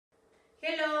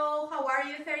Hello, how are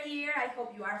you third year? I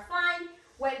hope you are fine.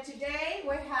 Well, today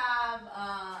we have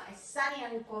a sunny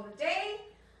and cold day.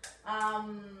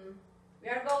 We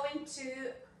are going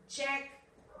to check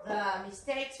the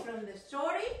mistakes from the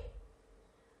story.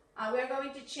 We are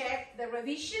going to check the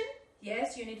revision.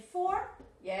 Yes, unit 4.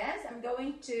 Yes, I'm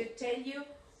going to tell you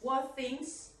what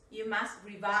things you must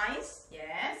revise.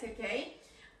 Yes, okay.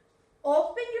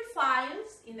 Open your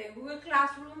files in the Google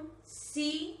Classroom.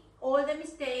 See all the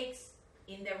mistakes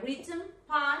in the written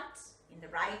part, in the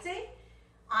writing,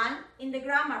 and in the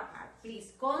grammar part.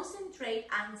 Please concentrate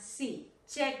and see.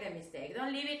 Check the mistake.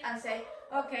 Don't leave it and say,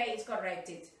 okay, it's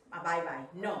corrected. Bye-bye.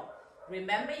 No.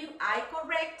 Remember, I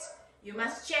correct. You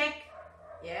must check.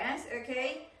 Yes,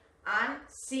 okay. And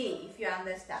see if you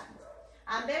understand.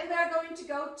 And then we are going to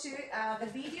go to the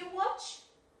video watch.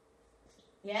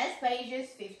 Yes, pages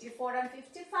 54 and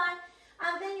 55.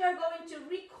 And then you are going to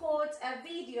record a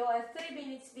video, a 3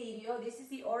 minutes video. This is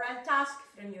the oral task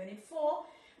from Unit 4.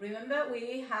 Remember,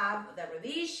 we have the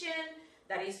revision,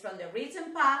 that is from the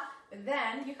written part.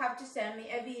 Then you have to send me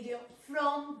a video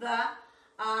from the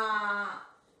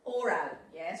oral,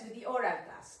 yes, with the oral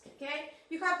task, okay?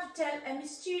 You have to tell a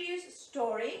mysterious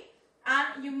story,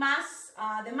 and you must,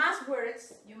 the must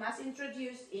words you must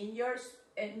introduce in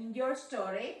your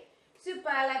story: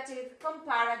 superlative,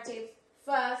 comparative,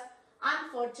 first,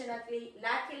 unfortunately,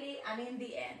 luckily, and in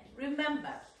the end.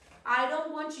 Remember, I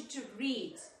don't want you to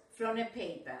read from a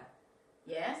paper.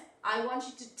 Yes, I want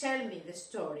you to tell me the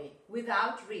story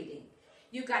without reading.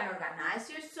 You can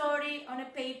organize your story on a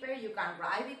paper, you can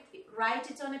write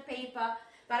it on a paper,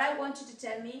 but I want you to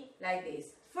tell me like this.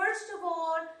 First of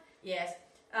all, yes,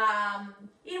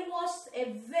 it was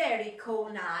a very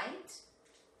cold night.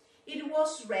 It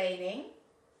was raining.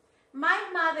 My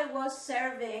mother was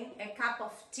serving a cup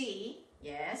of tea,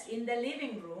 yes, in the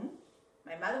living room.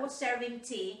 My mother was serving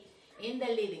tea in the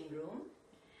living room.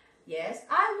 Yes,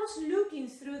 I was looking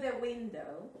through the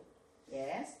window.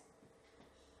 Yes,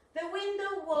 the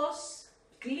window was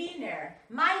cleaner.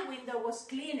 My window was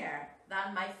cleaner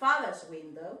than my father's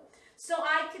window, so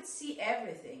I could see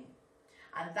everything.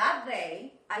 And that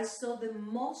day, I saw the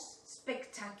most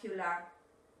spectacular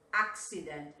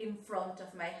accident in front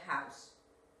of my house.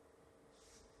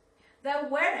 There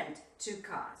weren't 2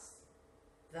 cars.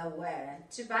 There weren't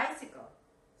 2 bicycles.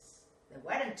 There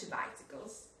weren't 2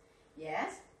 bicycles.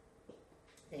 Yes?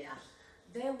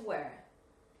 There were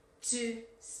 2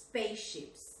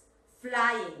 spaceships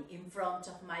flying in front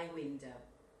of my window.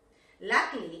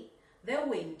 Luckily, the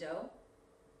window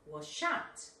was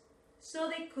shut, so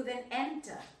they couldn't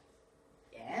enter.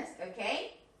 Yes?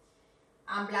 Okay?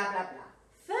 And blah, blah, blah.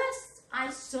 First,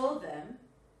 I saw them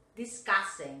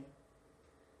discussing.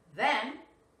 Then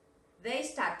they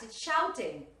started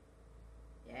shouting.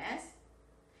 Yes?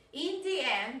 In the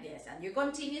end, yes, and you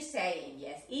continue saying,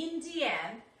 yes, in the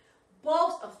end,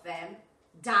 both of them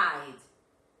died.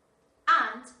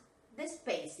 And the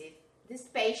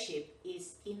spaceship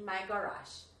is in my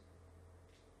garage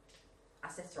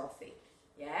as a trophy.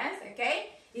 Yes?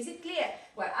 Okay? Is it clear?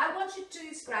 Well, I want you to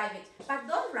describe it, but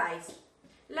don't write.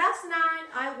 Last night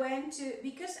I went to,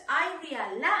 because I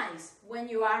realize when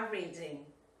you are reading.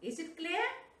 Is it clear?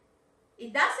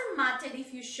 It doesn't matter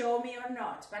if you show me or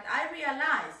not, but I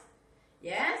realize.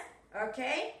 Yes?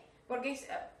 Okay? Porque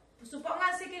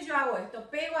supónganse que yo hago esto,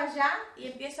 pego allá y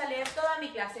empiezo a leer toda mi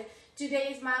clase.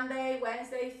 Today is Monday,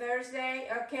 Wednesday, Thursday,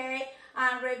 okay?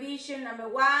 And revision number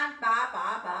 1,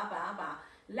 ba.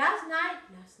 Last night,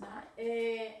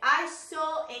 I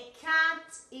saw a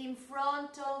cat in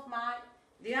front of my,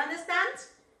 do you understand?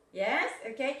 Yes?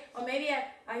 Okay? Or maybe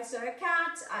I saw a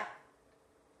cat,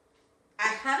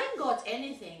 I haven't got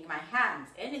anything in my hands,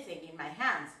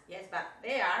 yes, but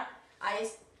there, I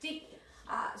stick,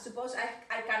 suppose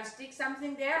I can stick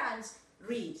something there and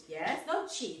read, yes, don't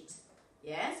cheat,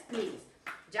 yes, please,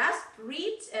 just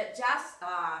read,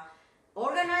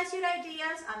 organize your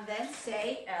ideas and then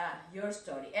say your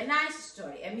story, a nice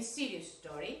story, a mysterious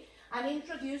story, and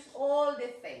introduce all the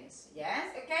things,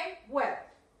 yes, okay, well,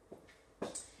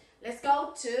 let's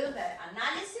go to the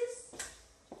analysis.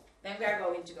 Then we are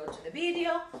going to go to the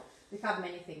video. We have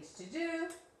many things to do.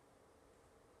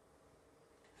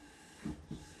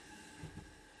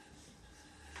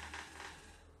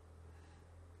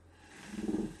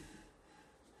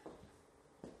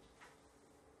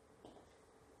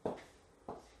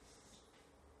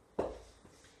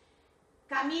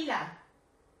 Camila,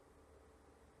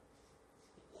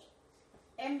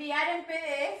 enviar en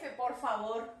PDF, por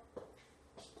favor.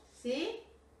 ¿Sí?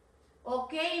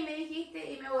 Ok, me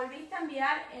dijiste y me volviste a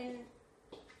enviar en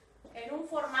un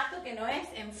formato que no es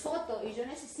en foto y yo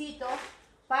necesito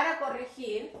para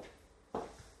corregir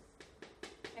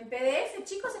PDF,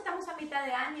 chicos, estamos a mitad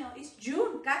de año. Es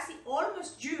June, casi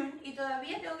almost June, y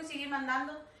todavía tengo que seguir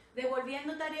mandando,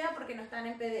 devolviendo tareas porque no están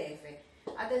en PDF.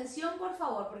 Atención, por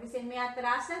favor, porque se me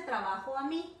atrasa el trabajo a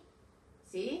mí.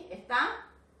 ¿Sí? ¿Está?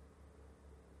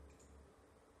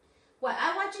 Well,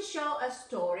 I want to show a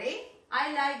story.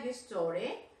 I like this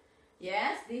story.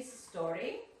 Yes, this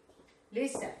story.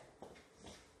 Listen.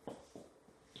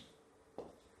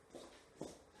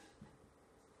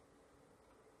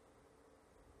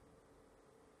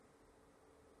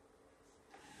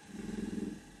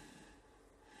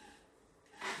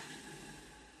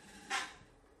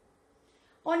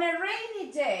 On a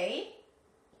rainy day,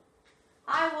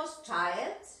 I was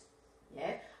tired.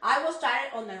 Yeah, I was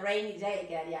tired on a rainy day,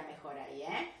 quedaría mejor ahí,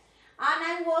 ¿eh? And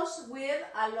I was with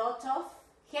a lot of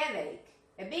headache.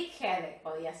 A big headache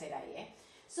podía ser ahí, ¿eh?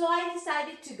 So I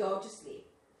decided to go to sleep.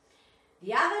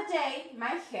 The other day,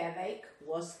 my headache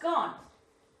was gone.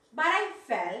 But I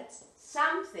felt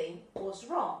something was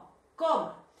wrong.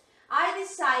 Comma. I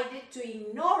decided to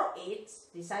ignore it,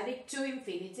 decided to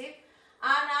infinitive,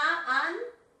 and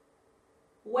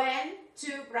went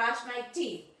to brush my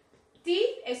teeth.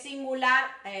 Teeth es singular,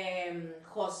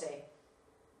 José.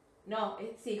 No,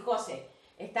 sí, José.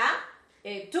 ¿Está?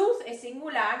 Tooth es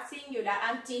singular,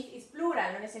 and teeth is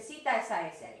plural. No necesita esa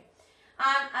S ahí.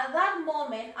 And at that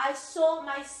moment, I saw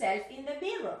myself in the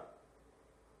mirror.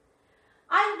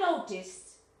 I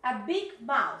noticed a big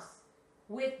mouth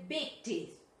with big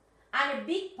teeth and a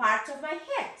big part of my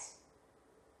head.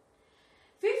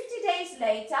 50 days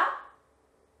later,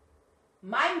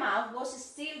 my mouth was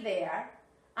still there,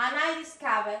 and I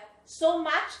discovered so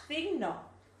much things no.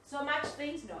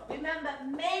 Remember,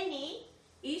 many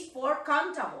is for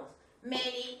countable.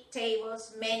 Many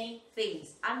tables, many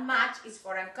things. And much is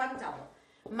for uncountable.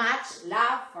 Much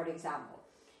love, for example.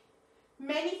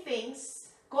 Many things,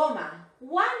 comma.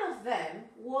 One of them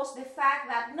was the fact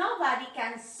that nobody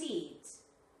can see it.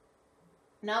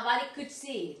 Nobody could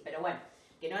see it. Pero bueno,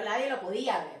 que no nadie lo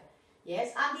podía ver.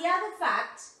 Yes, and the other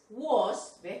fact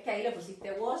was, ¿ves que ahí lo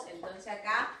pusiste was? Entonces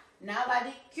acá,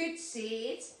 nobody could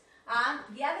see it. And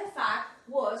the other fact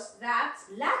was that,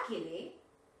 luckily,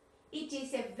 it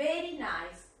is very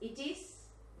nice.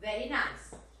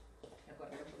 Voy a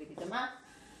correr un poquitito más.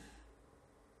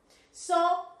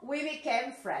 So, we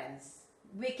became friends.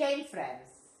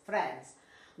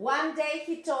 One day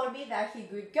he told me that he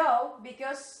could go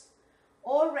because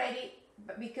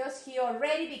he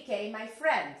already became my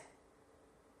friend.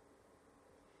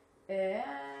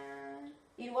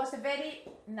 It was very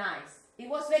nice.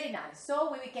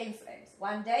 So we became friends.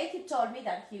 One day he told me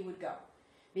that he would go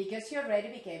because he already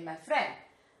became my friend.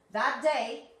 That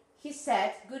day he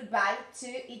said goodbye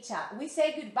to each other. We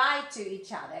say goodbye to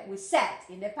each other. We said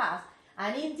in the past.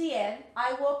 And in the end,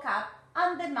 I woke up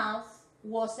and the mouth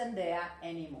wasn't there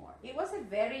anymore. It was a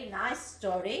very nice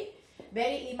story.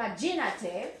 Very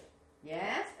imaginative.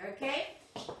 Yes, okay.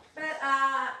 But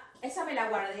esa me la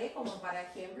guardé como para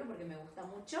ejemplo porque me gusta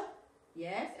mucho.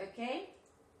 Yes, okay.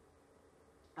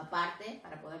 Aparte,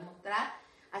 para poder mostrar.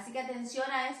 Así que atención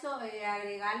a eso,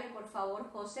 agregarle por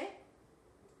favor, José.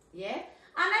 Yeah.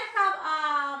 And I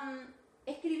have,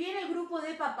 escribí en el grupo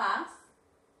de papás.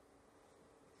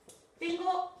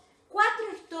 Tengo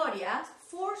 4 historias,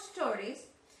 4 stories,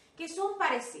 que son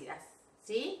parecidas,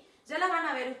 ¿sí? Ya las van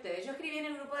a ver ustedes. Yo escribí en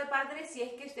el grupo de padres si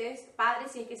es que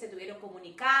se estuvieron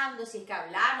comunicando, si es que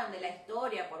hablaron de la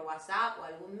historia por WhatsApp o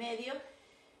algún medio.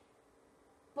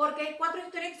 Porque hay 4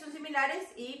 historias que son similares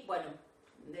y, bueno,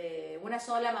 de una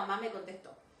sola mamá me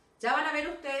contestó. Ya van a ver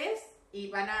ustedes y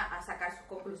van a sacar sus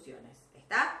conclusiones.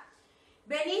 ¿Está?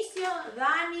 Benicio,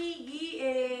 Dani,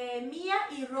 Mía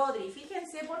y Rodri.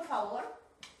 Fíjense, por favor.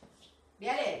 Voy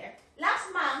a leer.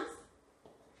 Last month.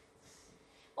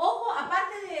 Ojo,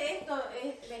 aparte de esto,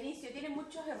 Benicio, tiene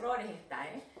muchos errores esta,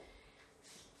 ¿eh?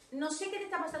 No sé qué te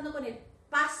está pasando con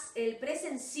el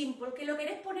present simple, que lo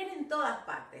querés poner en todas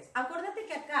partes. Acuérdate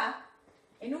que acá,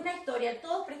 en una historia,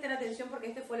 todos presten atención porque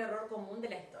este fue el error común de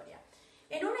la historia.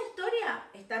 En una historia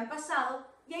está en pasado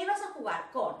y ahí vas a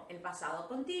jugar con el pasado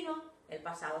continuo, el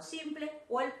pasado simple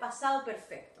o el pasado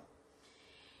perfecto.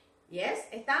 ¿Yes?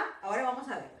 ¿Está? Ahora vamos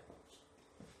a ver.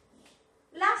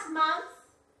 Last month,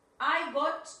 I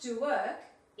got to work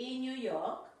in New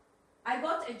York. I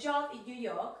got a job in New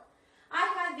York. I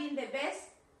had been the best.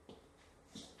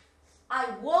 I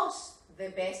was the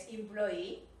best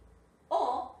employee.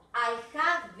 O I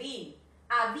had been.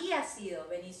 Había sido,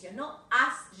 Benicio. No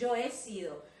yo he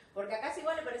sido. Porque acá si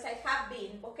vos le pones I have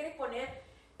been, vos querés poner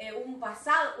un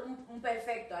pasado, un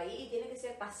perfecto ahí. Y tiene que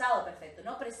ser pasado perfecto,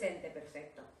 no presente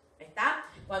perfecto. ¿Está?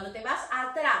 Cuando te vas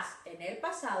atrás en el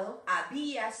pasado,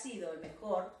 había sido el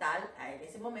mejor tal, en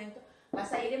ese momento,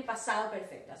 vas a ir en pasado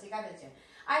perfecto. Así que atención.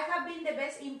 I have been the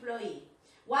best employee.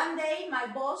 One day my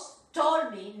boss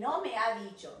told me, no me ha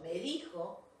dicho, me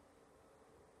dijo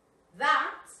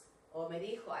that, o me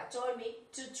dijo, told me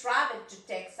to travel to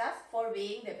Texas for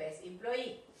being the best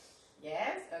employee.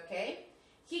 Yes, okay.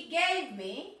 He gave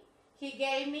me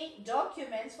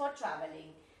documents for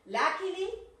traveling.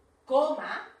 Luckily,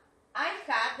 I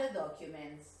had the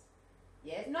documents.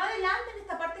 Yes. No adelanten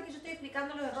esta parte que yo estoy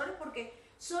explicando los errores porque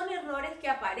son errores que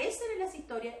aparecen en las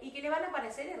historias y que le van a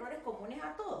aparecer errores comunes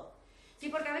a todos. Sí,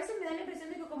 porque a veces me da la impresión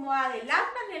de que como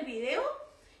adelantan el video,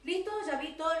 listo, ya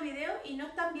vi todo el video y no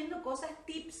están viendo cosas,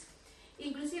 tips.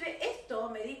 Inclusive esto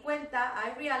me di cuenta,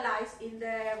 I realized in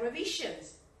the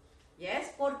revisions. Yes.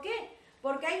 ¿Por qué?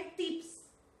 Porque hay tips,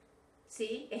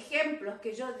 ¿sí? Ejemplos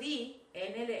que yo di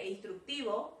en el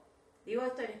instructivo, digo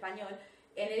esto en español,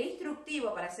 en el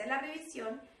instructivo para hacer la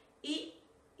revisión y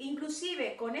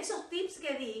inclusive con esos tips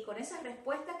que di, con esas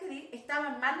respuestas que di,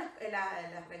 estaban mal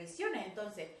las revisiones.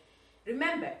 Entonces,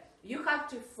 remember, you have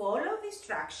to follow the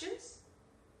instructions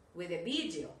with the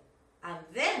video and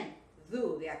then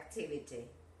do the activity.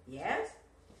 Yes?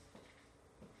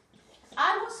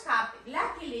 I was happy.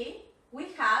 Luckily,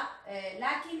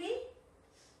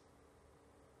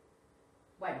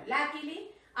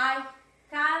 I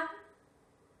had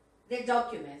the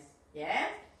documents. Yes?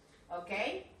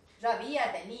 Okay? Yo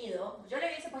había tenido, yo le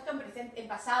hubiese puesto en presente, en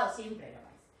pasado siempre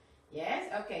nomás.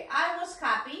 Yes? Okay. I was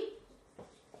happy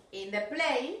in the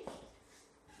plane.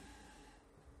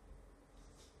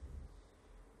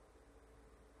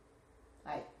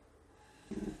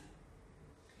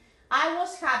 I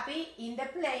was happy in the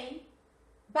plane,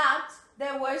 but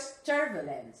there was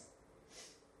turbulence.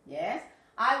 Yes?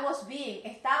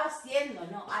 Estaba siendo,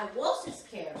 no, I was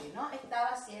scary, no,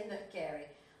 estaba siendo scary.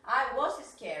 I was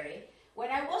scary. When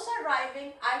I was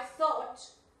arriving, I thought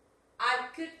I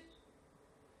could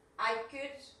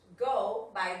go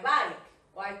by bike,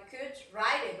 or I could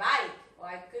ride a bike, or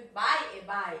I could buy a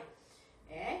bike.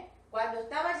 Cuando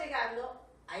estaba llegando,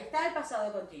 ahí está el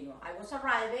pasado continuo. I was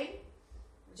arriving,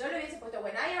 yo le hubiese puesto,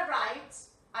 when I arrived,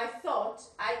 I thought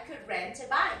I could rent a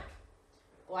bike,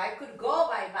 or I could go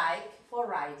by bike for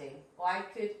riding, or I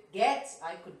could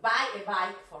buy a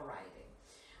bike for riding.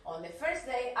 On the first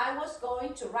day, I was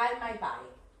going to ride my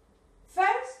bike.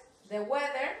 First, the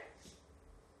weather.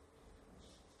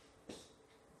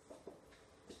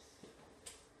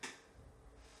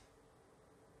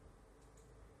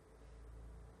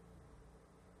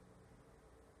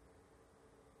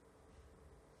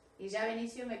 Y ya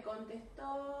Benicio me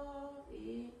contestó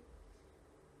y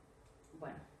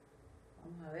bueno,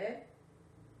 vamos a ver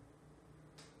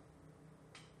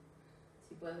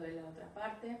si puedo ver la otra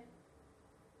parte.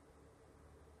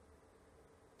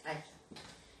 Ahí está.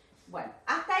 Bueno,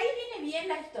 hasta ahí viene bien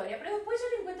la historia, pero después yo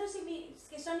le encuentro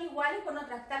que son iguales con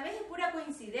otras, tal vez es pura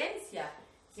coincidencia,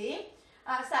 ¿sí?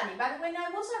 Sunny, but when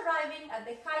I was arriving at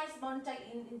the highest mountain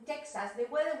in Texas, the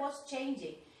weather was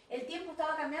changing. ¿El tiempo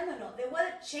estaba cambiando? No. The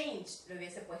weather changed, lo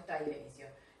hubiese puesto ahí, Benicio.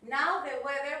 Now the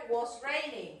weather was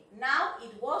raining. Now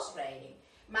it was raining.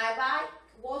 My bike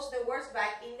was the worst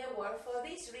bike in the world. For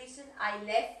this reason, I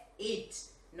left it.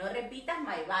 No repitas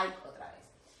my bike otra vez.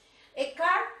 A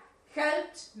car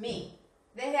helped me.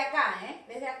 Desde acá,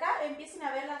 Desde acá empiecen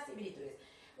a ver las similitudes.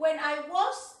 When I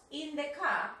was in the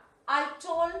car, I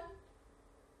told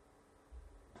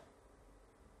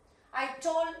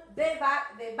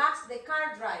the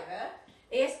car driver,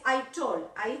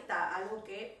 ahí está, algo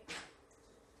que,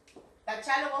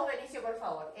 tachalo vos, Benicio, por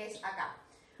favor, es acá.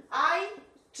 I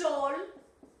told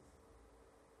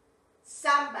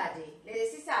somebody, le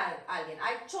decís a alguien,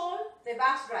 I told the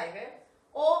bus driver,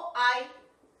 o I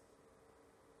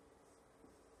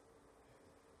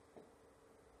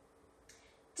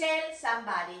tell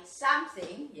somebody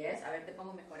something, yes, a ver, te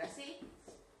pongo mejor así,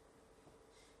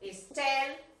 is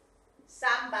tell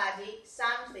somebody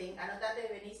something, anótate,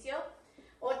 Benicio,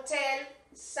 or tell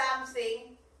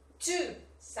something to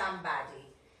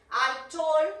somebody. I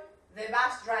told the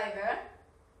bus driver,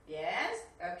 yes,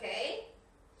 okay,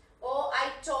 or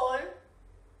I told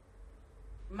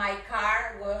my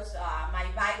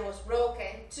bike was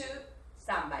broken to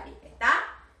somebody. ¿Está?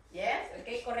 Yes,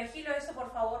 okay, corregilo eso por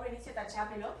favor, Benicio,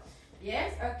 tachámelo.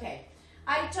 Yes, okay.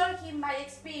 I told him my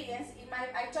experience in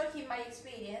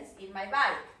my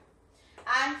bike.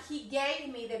 And he gave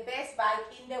me the best bike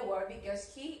in the world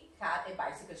because he had a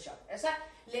bicycle shop. O sea,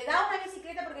 le da una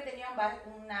bicicleta porque tenía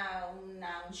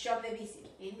un shop de bici.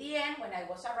 In the end, when I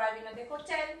was arriving at the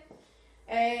hotel,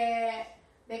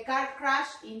 the car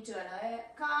crashed into another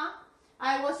car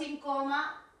I was in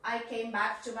coma. I came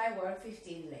back to my work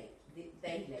 15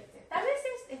 days later. Tal vez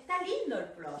está lindo el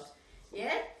plot,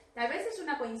 ¿yes? Tal vez es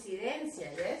una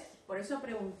coincidencia, ¿yes? Por eso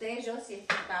pregunté yo si es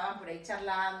que estaban por ahí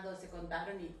charlando, se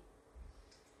contaron y...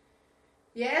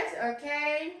 Yes,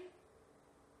 okay.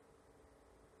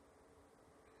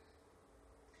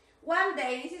 One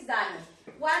day, this is Danny.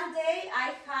 One day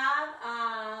I have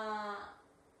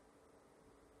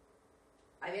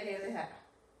I voy a leer desde acá.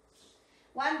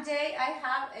 One day I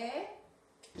have a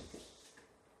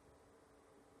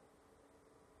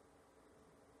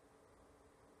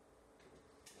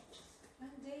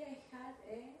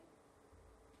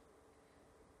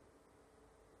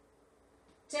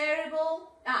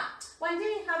one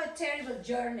day I have a terrible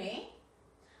journey.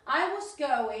 I was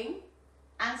going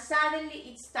and suddenly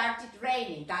it started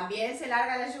raining. También se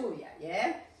larga la lluvia,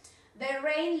 yeah? The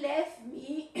rain left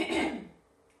me,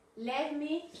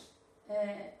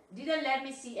 didn't let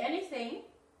me see anything.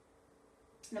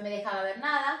 No me dejaba ver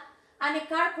nada. And a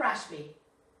car crashed me.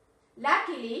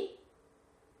 Luckily,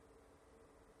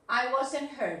 I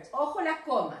wasn't hurt. Ojo las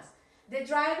comas. The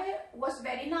driver was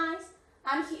very nice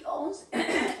and he owns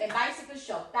a bicycle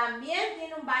shop. También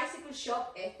tiene un bicycle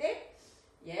shop este.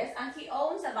 Yes, and he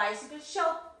owns a bicycle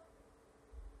shop.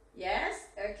 Yes,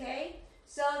 okay.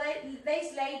 So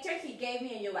days later he gave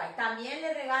me a new bike. También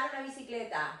le regalo una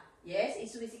bicicleta. Yes, y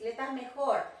su bicicleta es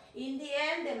mejor. In the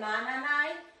end, the man and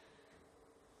I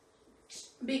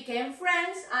became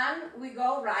friends and we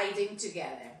go riding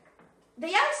together.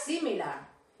 They are similar.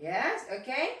 Yes,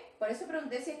 okay. Por eso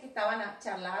pregunté si es que estaban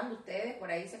charlando ustedes, por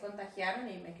ahí se contagiaron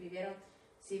y me escribieron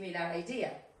similar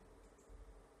idea.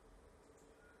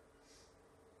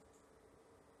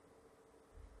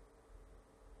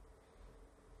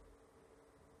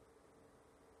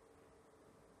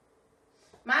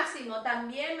 Máximo,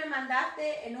 también me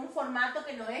mandaste en un formato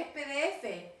que no es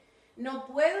PDF. No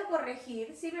puedo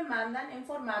corregir si me mandan en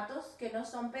formatos que no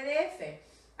son PDF.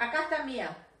 Acá está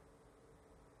mía.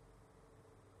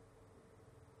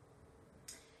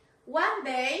 One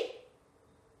day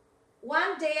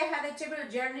I had a terrible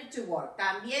journey to work.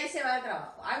 También se va al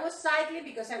trabajo. I was cycling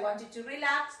because I wanted to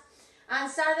relax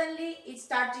and suddenly it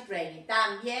started raining.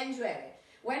 También llueve.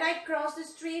 When I crossed the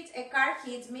street, a car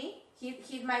hit me,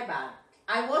 hit my back.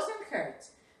 I wasn't hurt.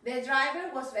 The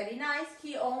driver was very nice.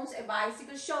 He owns a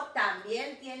bicycle shop.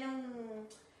 También tiene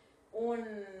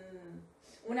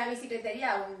una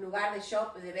bicicletería, un lugar de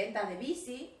shop de ventas de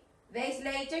bici. Days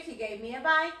later, he gave me a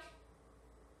bike.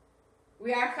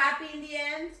 We are happy in the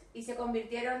end. Y se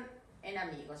convirtieron en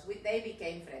amigos. They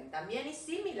became friends. También es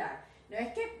similar. No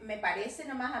es que me parece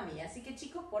nomás a mí. Así que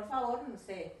chicos, por favor, no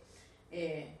sé,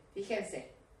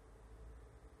 fíjense.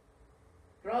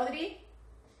 Rodri.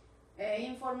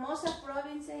 In Formosa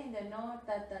province in the north,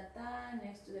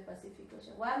 next to the Pacific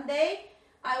Ocean. One day,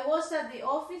 I was at the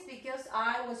office because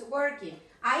I was working.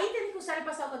 Ahí tenés que usar el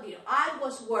pasado continuo. I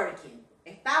was working.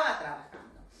 Estaba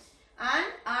trabajando.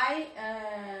 And I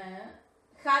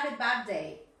had a bad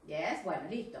day. Yes, bueno,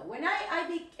 listo. When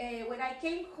I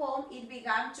came home, it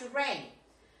began to rain.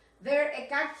 There a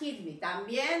car hit me.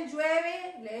 También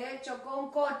llueve, le chocó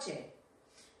un coche.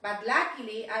 But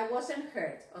luckily, I wasn't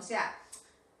hurt. O sea,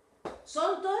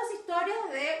 son todas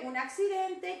historias de un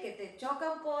accidente, que te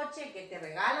choca un coche, que te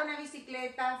regala una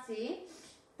bicicleta, ¿sí?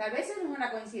 Tal vez es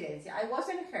una coincidencia. I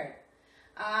wasn't hurt.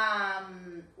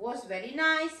 Was very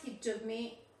nice. He took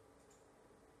me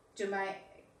to my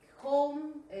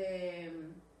home.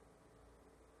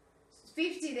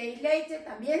 50 days later,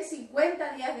 también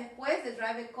 50 días después, the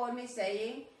driver called me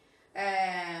saying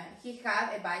he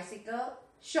had a bicycle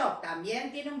shop.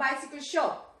 También tiene un bicycle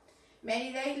shop.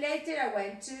 Many days later, I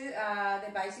went to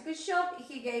the bicycle shop.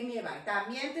 He gave me a bike.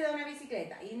 También te da una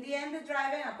bicicleta. In the end, the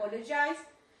driver apologized.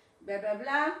 Blah, blah,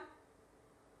 blah.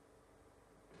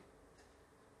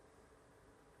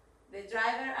 The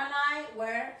driver and I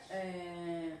were...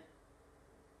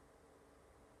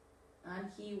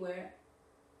 and he were...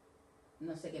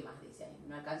 No sé qué más dice ahí.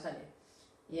 No alcanzo a leer.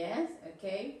 Yes,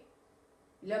 okay.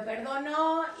 Lo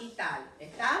perdonó y tal,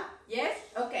 ¿está? Yes,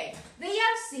 okay. They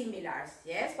are similar,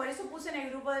 yes. Por eso puse en el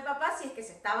grupo de papás si es que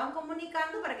se estaban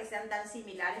comunicando para que sean tan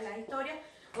similares las historias.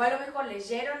 O a lo mejor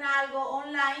leyeron algo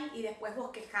online y después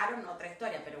bosquejaron otra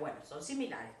historia. Pero bueno, son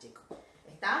similares, chicos.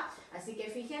 ¿Está? Así que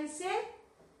fíjense,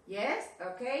 yes,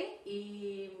 okay.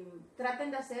 Y traten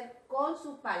de hacer con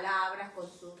sus palabras, con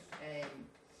sus...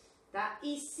 ¿tá?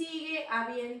 Y sigue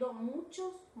habiendo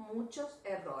muchos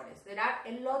errores. There are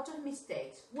a lot of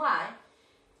mistakes. Why?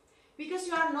 Because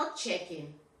you are not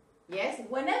checking. Yes?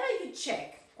 Whenever you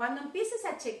check, cuando empieces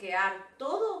a chequear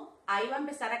todo, ahí va a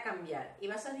empezar a cambiar y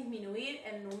vas a disminuir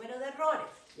el número de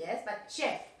errores. Yes? But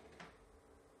check.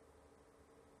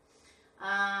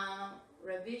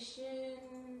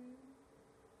 Revision.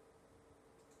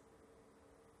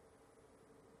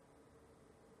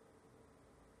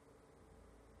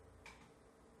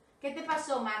 ¿Qué te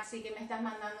pasó, Maxi, que me estás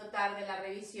mandando tarde la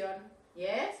revisión?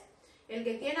 ¿Yes? El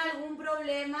que tiene algún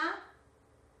problema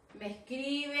me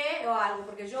escribe o algo,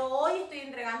 porque yo hoy estoy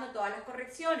entregando todas las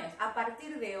correcciones. A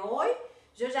partir de hoy,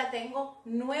 yo ya tengo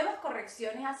nuevas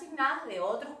correcciones asignadas de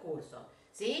otros cursos,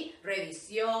 ¿sí?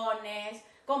 Revisiones,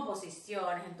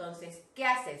 composiciones. Entonces, ¿qué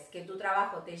haces? Que tu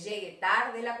trabajo te llegue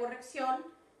tarde la corrección,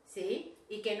 ¿sí?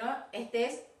 Y que no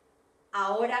estés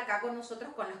ahora acá con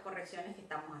nosotros con las correcciones que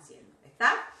estamos haciendo.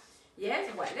 ¿Está?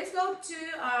 Yes? Well, let's go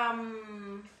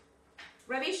to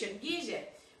revision. Guille,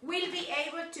 will be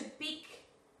able to pick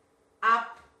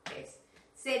up es.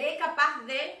 Seré capaz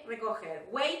de recoger.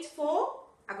 Wait for,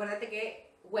 acuérdate que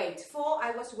wait for,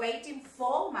 I was waiting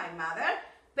for my mother.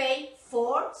 Pay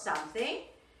for something.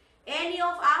 Any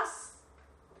of us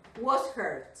was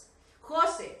hurt.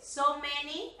 Jose, so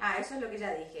many, eso es lo que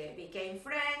ya dije. Became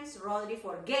friends. Rodri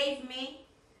forgave me.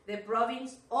 The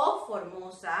province of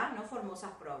Formosa, no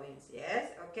Formosa province, yes,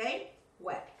 okay,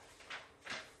 well.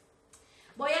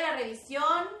 Voy a la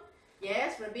revisión,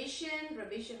 yes, revision,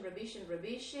 revision, revision,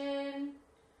 revision,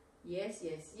 yes,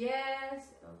 yes, yes,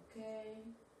 okay.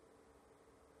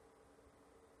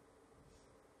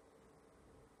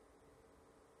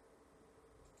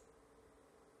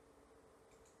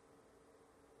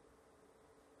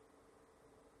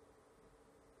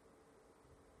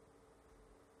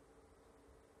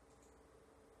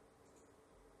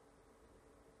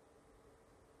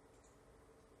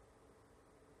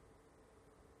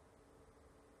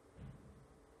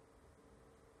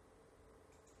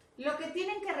 Lo que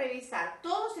tienen que revisar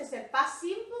todos es el past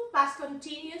simple, past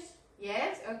continuous,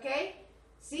 yes, ok,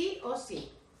 sí o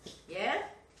sí, yes.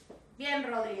 Bien,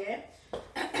 Rodri,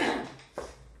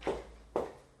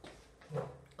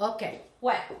 ok,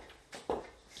 well.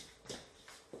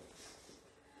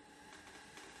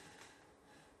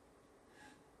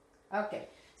 Okay,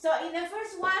 so in the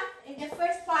first one, in the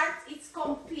first part, it's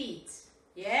complete,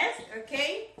 yes,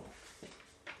 okay.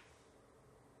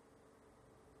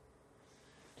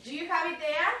 Do you have it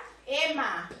there?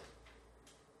 Emma.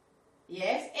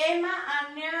 Yes, Emma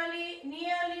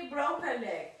nearly broke her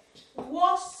leg.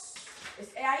 Was,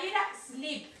 ahí era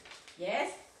slip.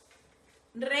 Yes.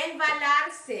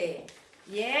 Resbalarse.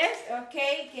 Yes,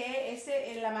 okay, que ese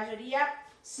en la mayoría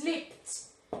slipped.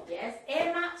 Yes,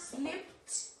 Emma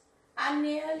slipped and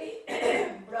nearly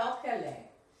broke her leg.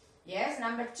 Yes,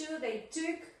 number 2, they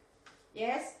took.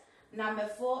 Yes, number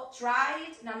 4,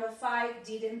 tried. Number 5,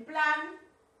 didn't plan.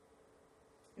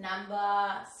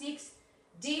 Number 6,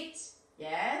 did,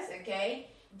 yes, okay.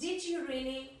 Did you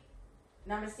really,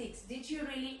 number 6, did you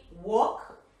really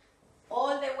walk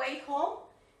all the way home?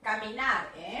 Caminar,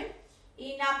 eh?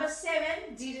 And number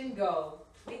 7, didn't go.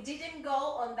 We didn't go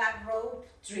on that road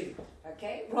trip,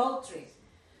 okay? Road trip.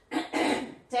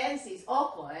 Tenses,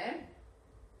 ojo, eh?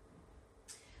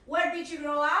 Where did you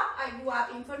grow up? I grew up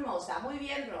in Formosa. Muy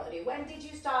bien, Rodri. When did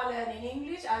you start learning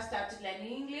English? I started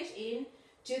learning English in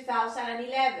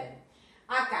 2011.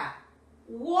 Acá,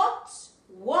 what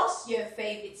was your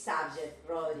favorite subject,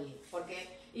 Rodri? Porque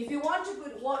if you want to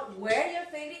put what were your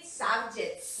favorite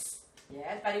subjects,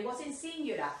 yes, but it was in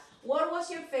singular. What was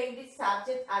your favorite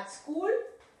subject at school?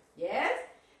 Yes,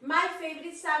 my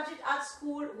favorite subject at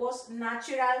school was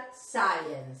natural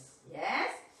science.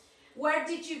 Yes. Where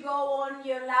did you go on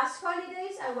your last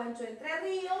holidays? I went to Entre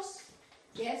Rios.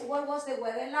 Yes. What was the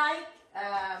weather like?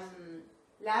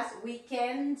 Last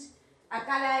weekend,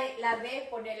 acá la D,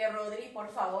 ponele Rodri, por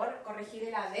favor,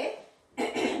 corregir la D.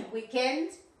 Weekend,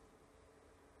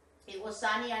 it was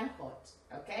sunny and hot,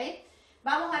 ok.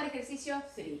 Vamos al ejercicio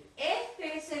 3.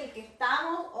 Este es el que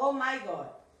estamos, oh my God.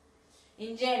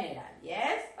 In general,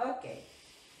 yes, ok.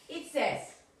 It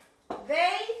says,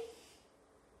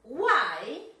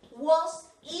 why was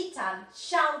Ethan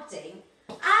shouting?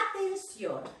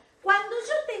 Atención, cuando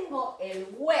yo tengo el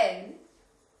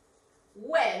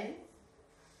when,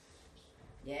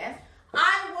 yes,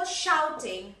 I was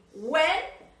shouting when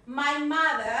my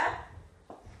mother,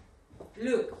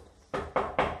 look,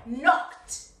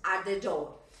 knocked at the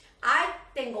door.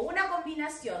 Tengo una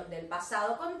combinación del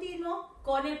pasado continuo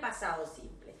con el pasado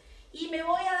simple. Y me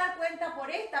voy a dar cuenta por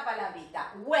esta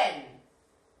palabrita, when.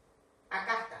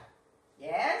 Acá está.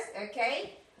 Yes,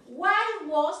 okay. Why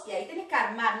was, y ahí tenés que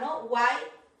armar, ¿no? Why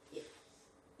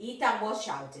Ethan was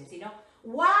shouting, sino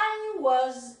why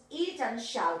was Ethan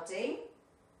shouting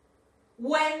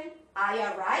when I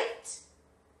arrived?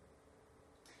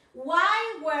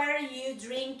 Why were you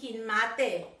drinking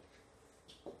mate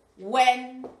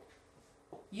when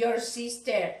your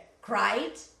sister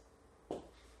cried,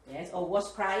 yes, or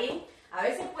was crying. A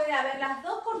veces puede haber las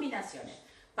dos combinaciones.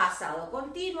 Pasado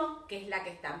continuo, que es la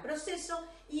que está en proceso,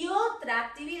 y otra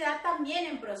actividad también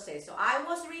en proceso. I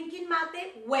was drinking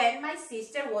mate when my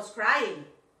sister was crying.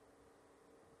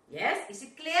 Yes, is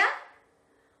it clear?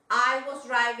 I was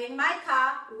driving my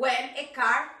car when a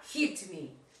car hit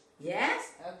me.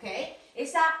 Yes, okay.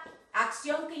 Esa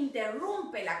acción que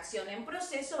interrumpe la acción en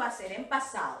proceso va a ser en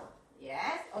pasado.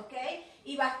 Yes, okay.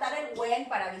 Y va a estar el when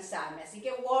para avisarme. Así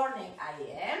que warning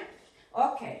ahí,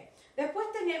 Okay.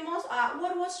 Después tenemos,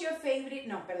 what was your favorite?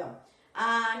 No, perdón.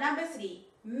 Number 3,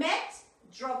 met,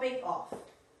 dropping off.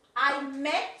 I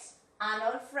met an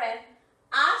old friend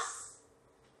as,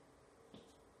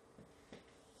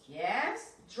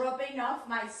 yes, dropping off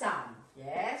my son.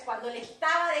 Yes, cuando le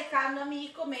estaba dejando a mi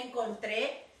hijo me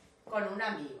encontré con un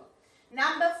amigo.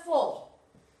 Number 4,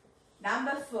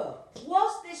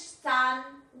 was the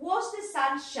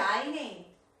sun shining?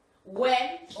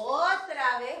 When,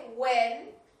 otra vez, when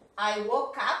I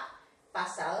woke up,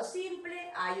 pasado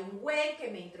simple, hay un when que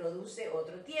me introduce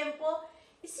otro tiempo.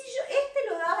 Y si yo,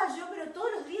 lo daba yo, pero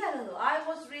todos los días lo doy. I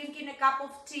was drinking a cup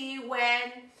of tea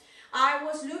when, I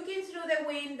was looking through the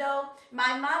window,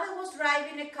 my mother was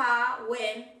driving a car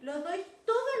when. Lo doy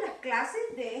todas las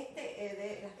clases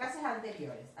de las clases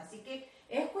anteriores. Así que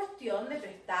es cuestión de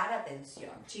prestar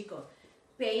atención. Chicos,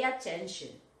 pay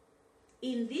attention.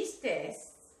 In this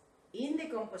test, in the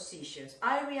compositions,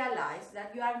 I realized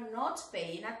that you are not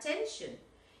paying attention.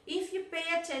 If you pay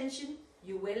attention,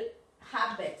 you will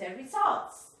have better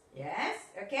results. Yes?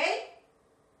 Okay?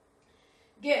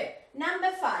 Good.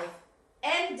 Number 5.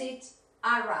 Ended,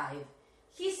 arrived.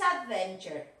 His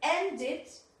adventure ended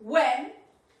when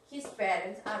his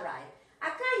parents arrived.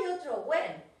 Acá hay otro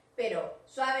when, pero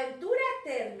su aventura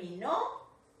terminó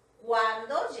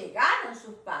cuando llegaron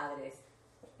sus padres.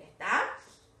 ¿Está?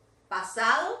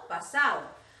 Pasado, pasado.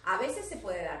 A veces se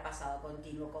puede dar pasado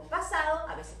continuo con pasado,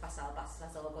 a veces pasado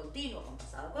continuo con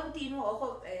pasado continuo.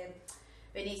 Ojo,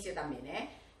 Benicio también,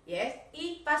 Yes.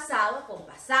 Y pasado con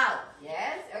pasado.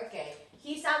 Yes. Okay.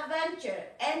 His adventure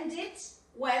ended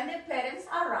when the parents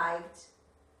arrived.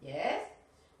 Yes.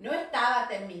 No estaba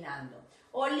terminando.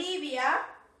 Olivia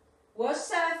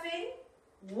was surfing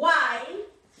while.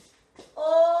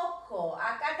 Ojo,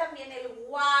 acá también el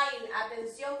while,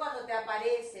 atención cuando te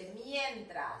aparece,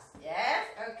 mientras, yes,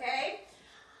 okay.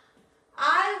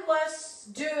 I was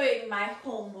doing my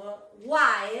homework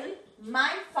while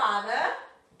my father,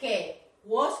 ¿qué?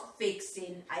 Was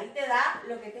fixing, ahí te da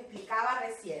lo que te explicaba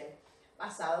recién,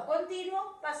 pasado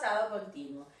continuo,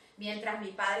 mientras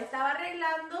mi padre estaba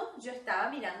arreglando, yo estaba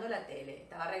mirando la tele,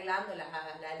 estaba arreglando la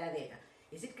heladera.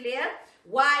 Is it clear?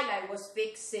 While I was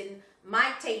fixing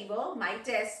my table, my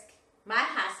desk, my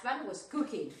husband was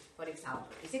cooking, for example.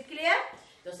 Is it clear?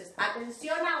 Entonces,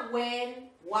 atención a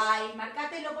when, why.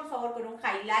 Márcatelo, por favor, con un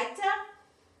highlighter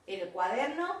en el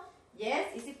cuaderno.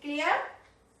 Yes, is it clear?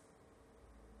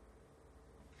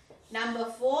 Number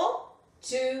 4,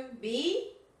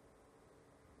 2B,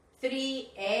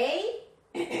 3A,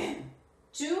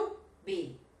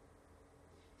 2B,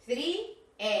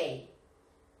 3A.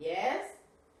 Yes?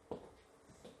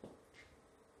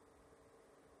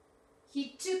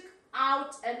 He took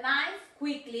out a knife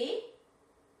quickly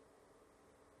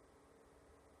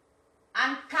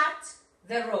and cut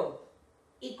the rope.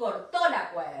 Y cortó la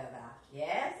cuerda.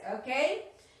 Yes, okay.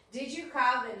 Did you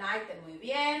have the night? Muy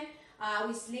bien.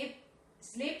 We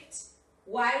slipped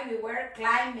while we were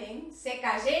climbing. Se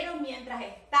cayeron mientras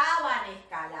estaban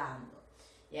escalando.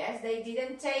 Yes, they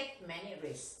didn't take many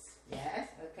risks. Yes,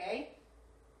 okay.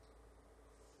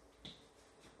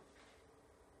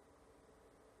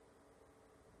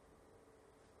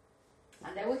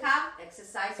 And then we have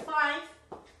exercise 5.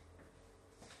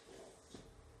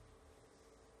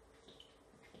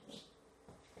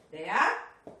 There,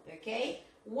 okay.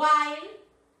 While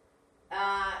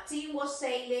Tim was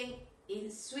sailing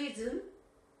in Sweden,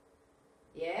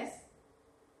 yes.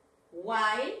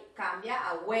 While cambia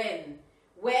a when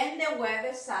the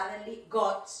weather suddenly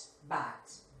got bad.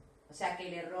 O sea que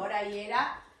el error ahí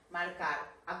era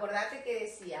marcar. Acordate que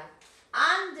decía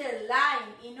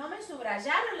underline y no me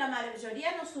subrayaron, la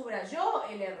mayoría no subrayó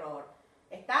el error.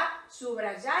 Está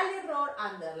subrayar el error,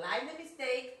 underline the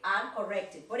mistake and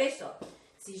correct it. Por eso,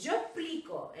 si yo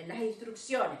explico en las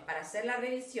instrucciones para hacer la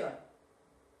revisión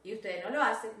y ustedes no lo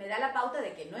hacen, me da la pauta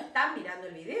de que no están mirando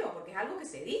el video, porque es algo que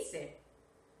se dice.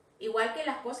 Igual que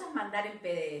las cosas mandar en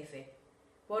PDF.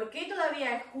 ¿Por qué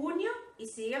todavía es junio y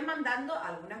siguen mandando a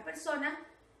algunas personas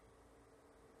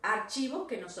archivos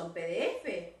que no son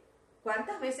PDF?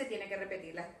 ¿Cuántas veces tiene que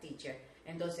repetir la teacher?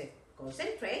 Entonces,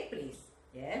 concentrate, please.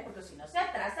 Yes, porque si no se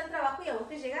atrasa el trabajo y a vos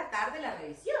te llega tarde la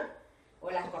revisión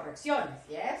o las correcciones.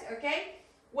 Yes, okay.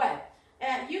 Well,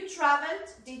 you traveled.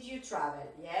 Did you travel?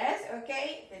 Yes,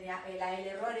 okay. El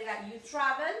error era you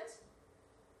traveled.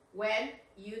 When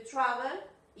you travel.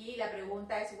 Y la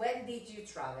pregunta es when did you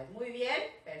travel? Muy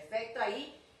bien, perfecto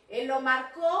ahí. Él lo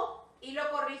marcó y lo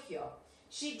corrigió.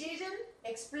 She didn't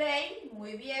explain.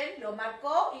 Muy bien, lo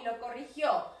marcó y lo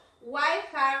corrigió. While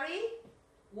Harry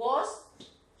was.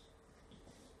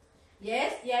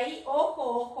 Yes, y ahí,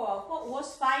 ojo,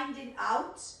 was finding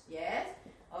out. Yes,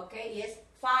 okay, yes,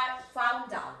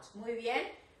 found out. Muy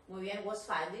bien, was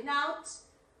finding out.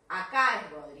 Acá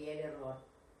es Rodri el error.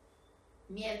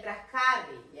 Mientras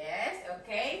Harry, yes,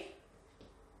 okay.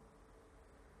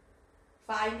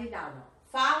 Finding out, no.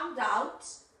 Found out.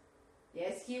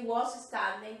 Yes, he was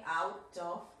standing out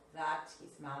of that,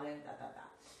 his mother,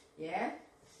 Yeah,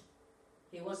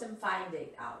 he wasn't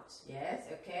finding out. Yes,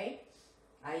 okay.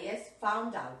 Ahí es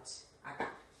found out. Acá.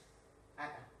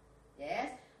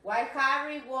 Yes. While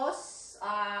Harry was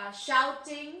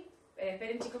shouting.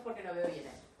 Esperen chicos porque no veo bien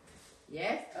ahí.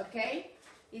 Yes, okay.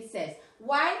 It says,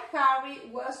 while Harry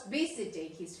was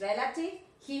visiting his relative,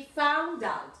 he found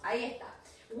out. Ahí está.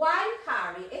 While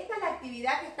Harry, esta es la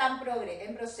actividad que está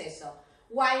en proceso.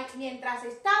 While, mientras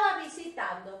estaba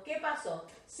visitando, ¿qué pasó?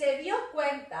 Se dio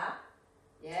cuenta,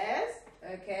 yes,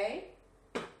 okay,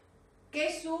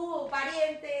 que su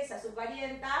pariente, su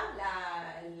parienta,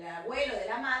 el abuelo de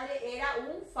la madre, era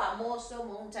un famoso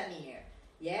mountaineer.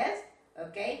 Yes,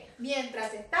 okay.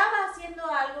 Mientras estaba haciendo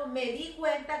algo, me di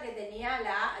cuenta que tenía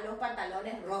los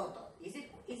pantalones rotos. Is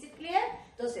it clear?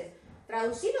 Entonces,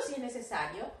 traducirlo si es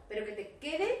necesario, pero que te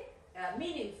quede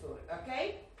meaningful,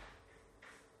 okay?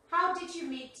 How did you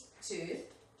meet two?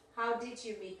 How did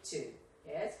you meet two?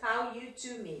 Yes, how you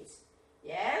two meet?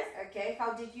 Yes, okay,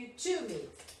 how did you two meet?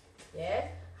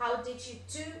 Yes. How did you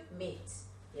two meet?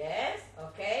 Yes.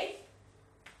 Okay.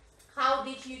 How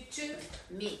did you two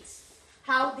meet?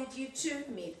 How did you two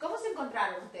meet? ¿Cómo se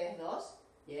encontraron ustedes dos?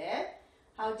 Yes.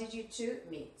 How did you two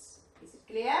meet? Is it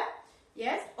clear?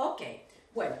 Yes. Okay.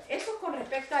 Bueno, eso con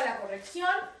respecto a la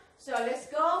corrección. So let's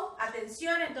go.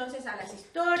 Atención entonces a las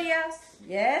historias.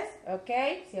 Yes.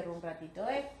 Okay. Cierro un ratito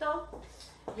esto.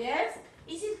 Yes.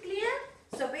 Is it clear?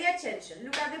 So pay attention.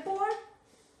 Look at the board.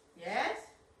 Yes.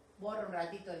 Borro un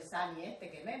ratito el Sani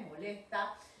que me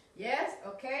molesta. Yes,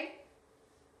 okay.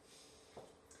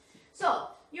 So,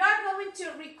 you are going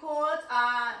to record,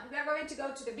 we are going to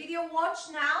go to the video watch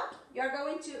now. You are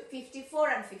going to 54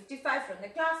 and 55 from the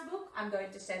class book. I'm going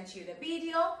to send you the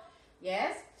video.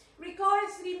 Yes.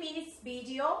 Record 3 minutes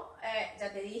video. Ya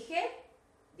te dije,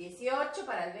 18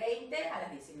 para el 20 a las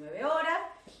 19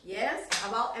 horas. Yes,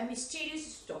 about a mysterious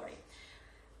story.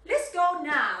 Let's go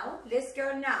now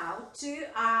to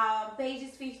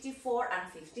pages 54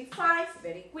 and 55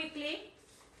 very quickly.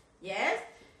 Yes,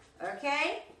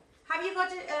 okay. Have you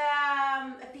got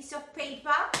a piece of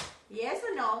paper? Yes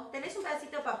or no? ¿Tenés un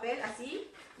pedacito de papel así?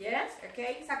 Yes,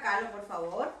 okay. Sácalo por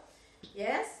favor.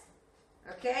 Yes,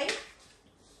 okay.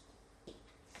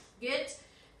 Good.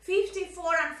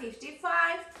 54 and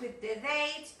 55 with the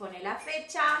dates. Pone la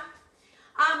fecha.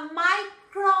 A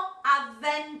micro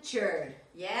adventure.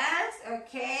 Yes,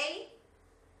 okay.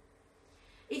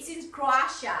 It's in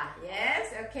Croatia.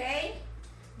 Yes, okay.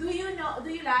 Do you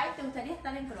like, ¿te gustaría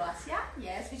estar en Croacia?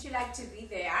 Yes, would you like to be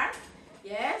there?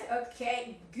 Yes,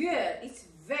 okay, good. It's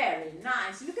very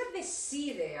nice. Look at the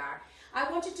sea there. I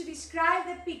want you to describe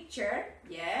the picture,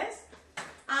 yes,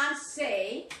 and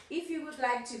say if you would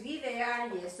like to be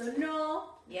there, yes or no.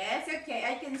 Yes, okay,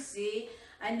 I can see.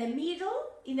 In the middle,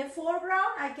 in the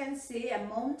foreground, I can see a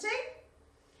mountain.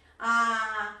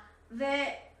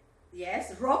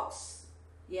 Rocks.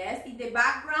 Yes, in the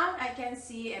background, I can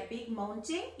see a big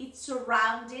mountain. It's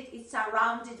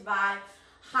surrounded by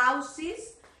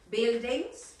houses,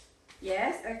 buildings.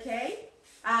 Yes, okay.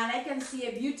 And I can see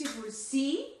a beautiful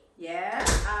sea.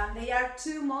 Yes, and they are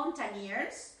two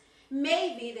mountaineers.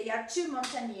 Maybe they are two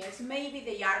mountaineers. Maybe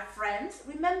they are friends.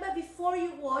 Remember, before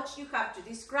you watch, you have to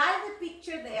describe the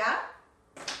picture there.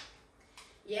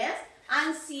 Yes,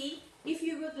 and see if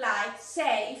you would like,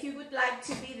 say if you would like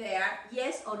to be there,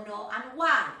 yes or no, and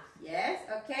why. Yes,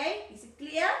 okay, is it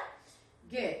clear?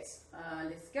 Good.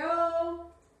 Let's go.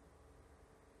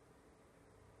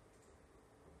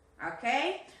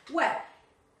 Okay, well,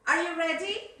 are you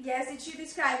ready? Yes, it should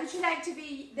describe. Would you like to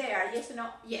be there? Yes or no?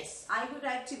 Yes, I would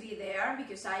like to be there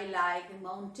because I like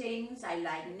mountains, I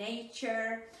like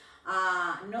nature.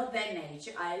 Not the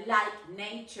nature, I like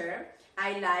nature.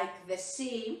 I like the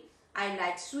sea. I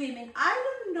like swimming. I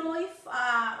don't know if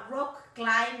rock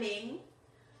climbing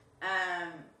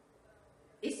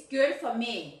it's good for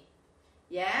me.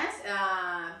 Yes,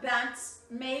 but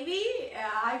maybe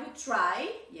I would try.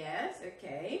 Yes,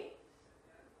 okay.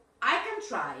 I can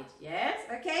try it. Yes,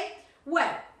 okay.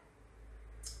 Well,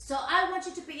 so I want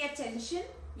you to pay attention.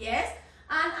 Yes,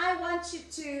 and I want you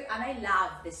to, and I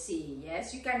love the sea.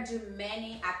 Yes, you can do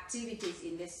many activities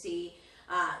in the sea.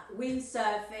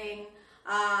 Windsurfing.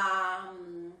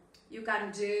 You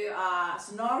can do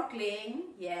snorkeling.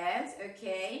 Yes,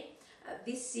 okay.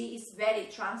 This sea is very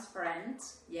transparent.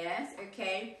 Yes,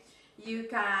 okay. You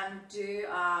can do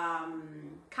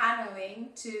canoeing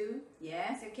too.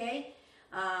 Yes, okay.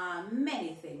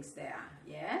 Many things there.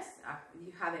 Yes,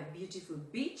 you have a beautiful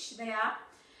beach there.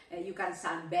 You can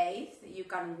sunbathe. You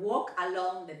can walk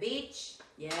along the beach.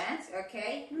 Yes,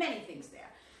 okay. Many things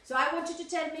there. So I want you to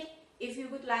tell me if you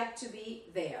would like to be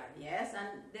there. Yes,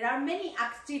 and there are many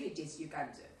activities you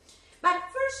can do. But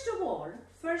first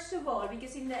of all,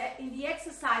 because in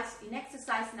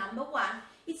exercise number 1,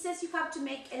 it says you have to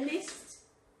make a list.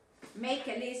 Make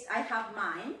a list. I have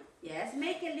mine. Yes,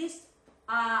 make a list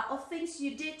of things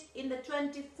you did in the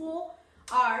 24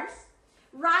 hours.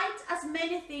 Write as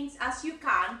many things as you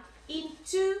can in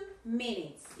 2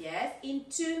 minutes. Yes, in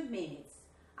 2 minutes.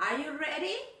 Are you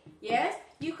ready? Yes,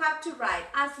 you have to write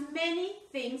as many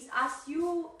things as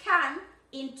you can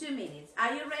in 2 minutes.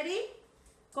 Are you ready?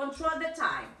 Control the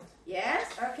time. Yes,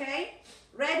 okay.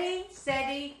 Ready,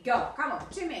 steady, go. Come on,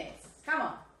 2 minutes. Come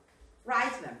on.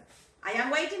 Write them. I am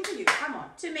waiting for you. Come on,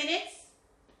 2 minutes.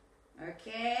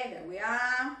 Okay, there we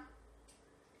are.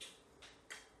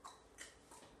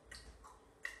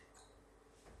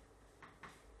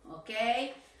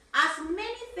 Okay. As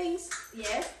many things,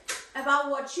 yes, about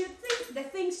what you think, the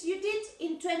things you did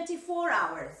in 24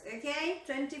 hours. Okay,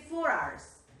 24 hours.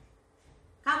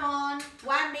 Come on,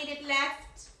 1 minute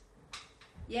left.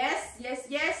 Yes, yes,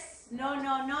 yes. No,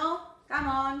 no, no. Come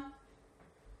on.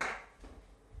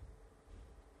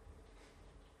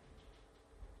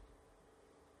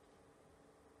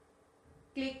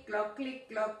 Click, clock, click,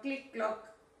 clock, click, clock.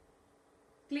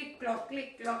 Click, clock,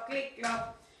 click, clock, click,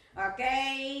 clock.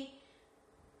 Okay.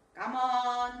 Come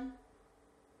on.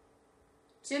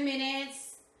 2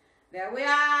 minutes. There we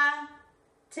are.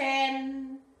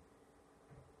 10,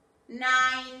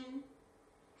 9,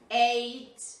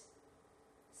 8,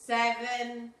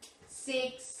 7,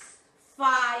 6,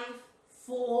 5,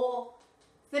 4,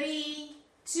 3,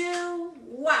 2,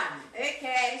 1.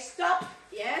 Okay, stop.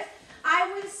 Yes,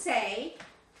 I will say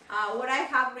what I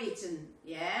have written.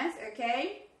 Yes,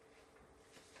 okay,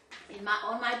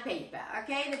 on my paper.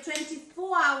 Okay, the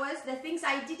 24 hours, the things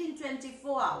I did in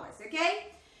 24 hours. Okay,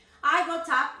 I got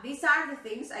up. These are the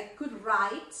things I could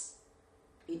write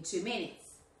in 2 minutes.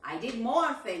 I did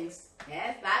more things.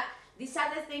 Yes, but these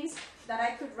are the things that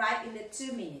I could write in the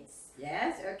 2 minutes.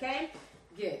 Yes, okay,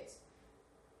 good.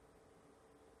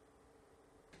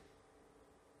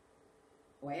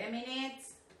 Wait a minute.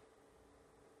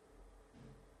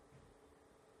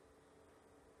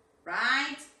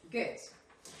 Right, good.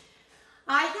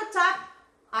 I got up,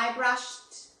 I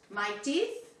brushed my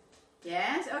teeth.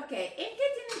 Yes, okay. ¿En qué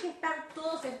tienen que estar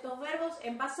todos estos verbos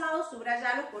en pasado?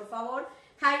 Subrayalos, por favor.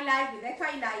 Highlight with the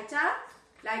highlighter,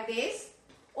 like this.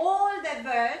 All the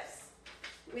verbs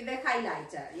with the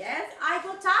highlighter. Yes, I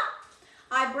got up,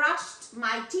 I brushed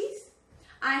my teeth,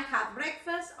 I had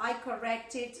breakfast, I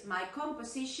corrected my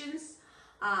compositions.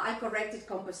 I corrected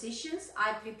compositions,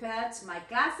 I prepared my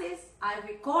classes, I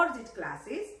recorded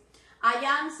classes, I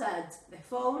answered the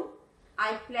phone,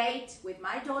 I played with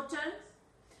my daughters,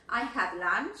 I had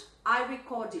lunch, I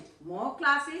recorded more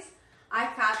classes, I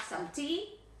had some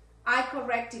tea, I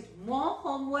corrected more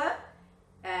homework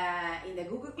in the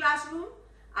Google Classroom,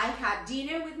 I had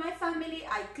dinner with my family,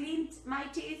 I cleaned my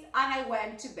teeth, and I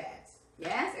went to bed.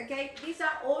 Yes, okay, these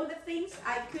are all the things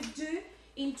I could do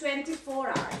in 24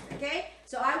 hours, okay?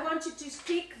 So I want you to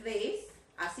stick this,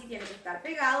 así tiene que estar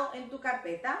pegado en tu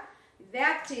carpeta, the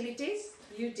activities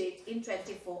you did in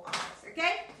 24 hours,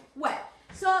 okay? Well,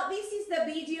 so this is the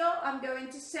video. I'm going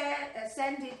to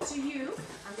send it to you.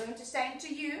 I'm going to send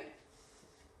to you.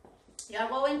 You are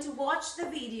going to watch the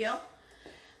video,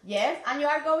 yes, and you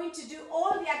are going to do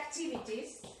all the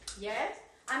activities, yes?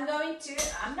 I'm not going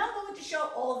to show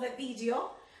all the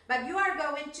video, but you are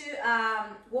going to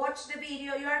watch the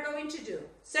video. You are going to do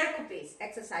circle piece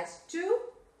exercise 2,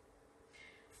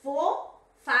 4,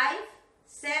 5,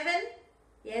 7,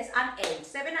 yes, and 8.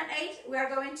 7 and 8, we are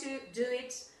going to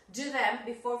do them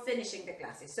before finishing the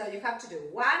classes. So you have to do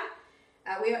 1,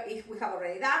 we have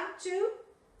already done 2,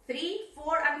 3,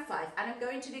 4, and 5. And I'm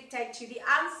going to dictate to you the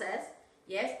answers,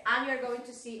 yes, and you're going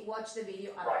to watch the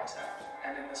video. Writer,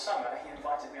 and in the summer he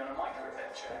invited me on a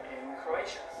micro-adventure in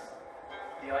Croatia.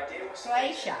 The idea was to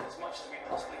Croatia. fit as much as we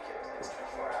possibly could into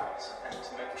 24 hours and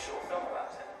to make a short film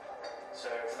about it. So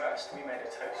first we made a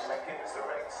toast. Like it was the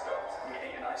right stuff. We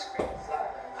ate an ice cream.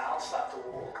 Al slapped a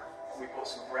wall. We bought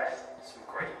some bread, some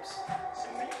grapes,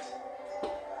 some meat. We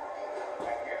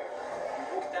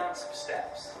walked down some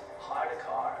steps, hired a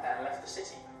car and left the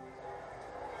city.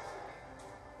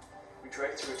 We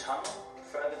drove through a tunnel,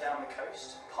 further down the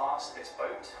coast, past this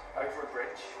boat, over a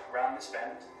bridge, round this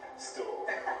bend. Still.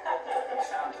 We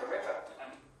found a river.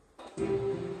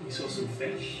 We saw some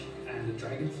fish and a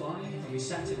dragonfly, and we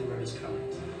sat in the river's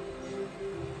current.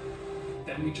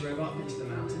 Then we drove up into the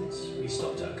mountains. We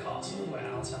stopped at a castle where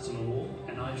Al sat on a wall,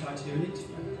 and I tried to do an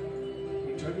interview.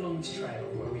 We drove along this trail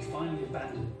where we finally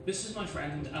abandoned. This is my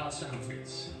friend Alistair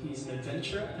Humphreys. He's an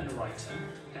adventurer and a writer,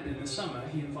 and in the summer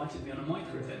he invited me on a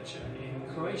micro-adventure in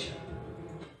Croatia.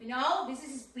 You know, this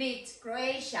is Split,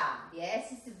 Croatia.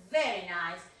 Yes, it's very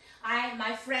nice.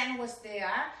 My friend was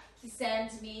there. She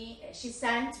sent me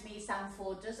some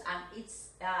photos, and it's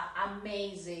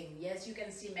amazing. Yes, you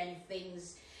can see many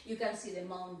things. You can see the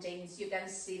mountains, you can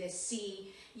see the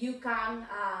sea, you can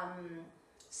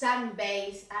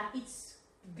sunbathe, and it's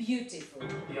beautiful.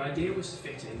 The idea was to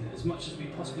fit in as much as we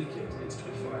possibly could into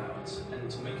 24 hours and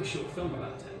to make a short film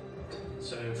about it.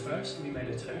 So first we made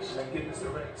a toast. Like it was the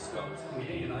right stuff. We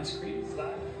ate an ice cream.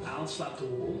 Al slapped a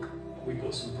wall. We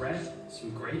bought some bread,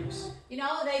 some grapes. You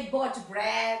know, they bought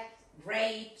bread,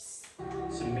 grapes,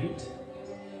 some meat.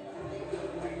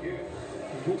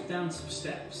 We walked down some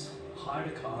steps, hired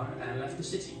a car and left the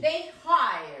city. They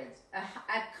hired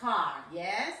a car,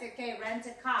 yes? Okay, rent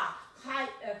a car, hire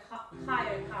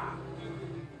a car.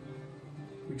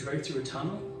 We drove through a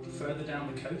tunnel, further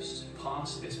down the coast,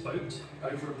 past this boat,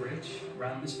 over a bridge,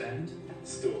 round this bend.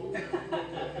 Still.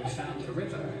 We found a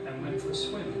river and went for a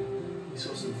swim. We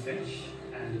saw some fish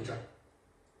and a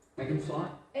dragonfly.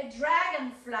 A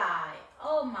dragonfly!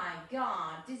 Oh my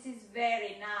god, this is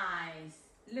very nice.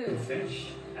 Look.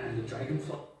 Fish and a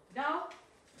dragonfly. No?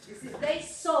 They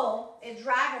saw a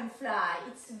dragonfly.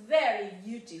 It's very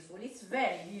beautiful. It's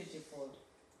very beautiful.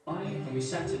 And we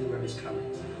sat in the river's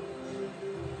current.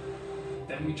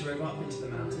 Then we drove up into the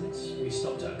mountains. We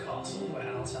stopped at a castle where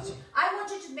Al sat on. I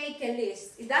want you to make a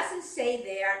list. It doesn't say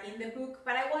there in the book,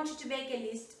 but I want you to make a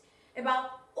list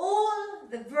about all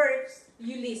the verbs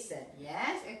you listen.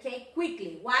 Yes? Okay,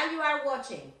 quickly, while you are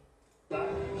watching.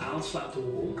 Al slapped a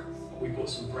wall. We bought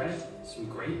some bread, some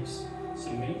grapes,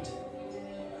 some meat.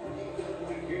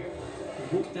 We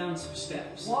walked down some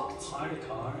steps, hired a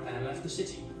car and left the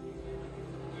city.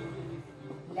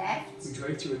 Left. We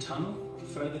drove through a tunnel,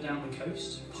 further down the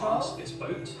coast, past this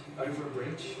boat, over a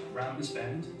bridge, round this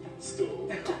bend. Still.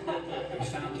 We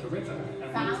found a river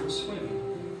and went for a swim.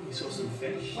 We saw some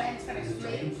fish and a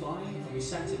dragonfly, and we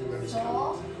sat in the river's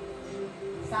current.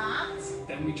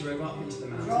 Then we drove up into the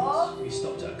mountains. We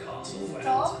stopped at a castle where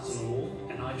Al sat on a wall,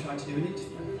 and I tried to do an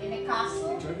interview. In a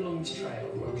castle? We drove along this trail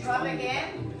where we finally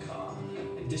abandoned the car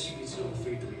and distributed all the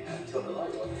food that we had.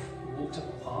 We walked up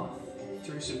a path,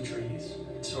 through some trees,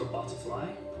 saw a butterfly.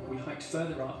 We hiked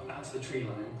further up out of the tree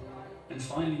line, and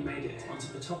finally made it onto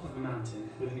the top of a mountain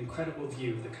with an incredible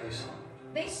view of the coastline.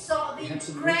 They saw the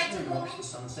incredible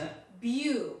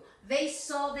view. They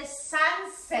saw the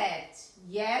sunset.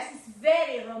 Yes, it's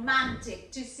very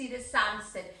romantic to see the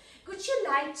sunset. Could you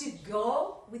like to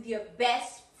go with your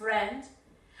best friend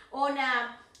on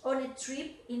a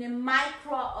trip in a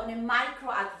micro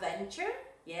adventure?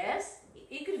 Yes,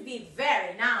 it could be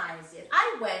very nice. Yes.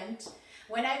 I went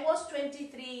when I was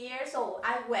 23 years old.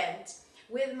 I went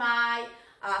with my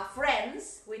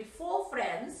friends, with 4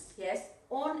 friends. Yes,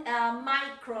 on a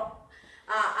micro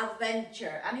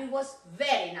adventure, and it was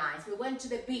very nice. We went to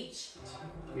the beach.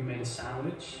 We made a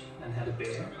sandwich and had a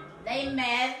beer. They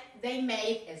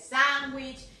made a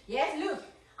sandwich. Yes, look,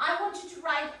 I want you to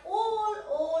write all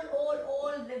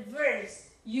the verbs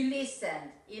you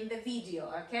listened in the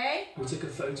video, okay? We took a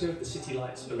photo of the city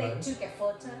lights below. They took a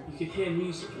photo. You could hear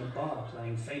music in a bar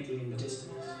playing faintly in the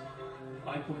distance.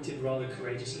 I pointed rather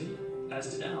courageously,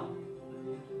 as did Al.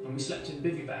 And we slept in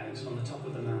bivy bags on the top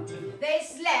of the mountain. They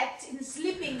slept in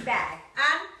sleeping bag,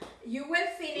 and you will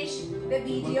finish the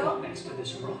video. We woke up next to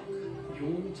this rock,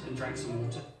 yawned and drank some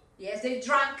water. Yes, they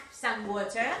drank some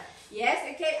water. Yes,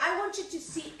 okay, I want you to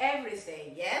see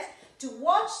everything, yes? To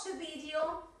watch the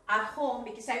video at home,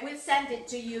 because I will send it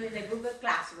to you in the Google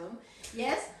Classroom,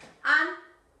 yes? And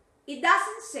it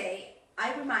doesn't say,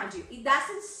 I remind you, it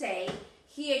doesn't say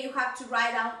here you have to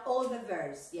write down all the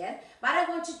verbs, yeah? But I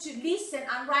want you to listen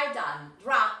and write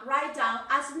down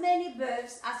as many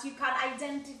verbs as you can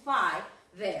identify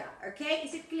there, okay?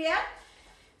 Is it clear?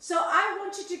 So I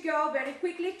want you to go very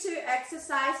quickly to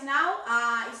exercise now.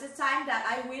 It's the time that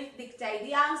I will dictate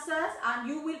the answers and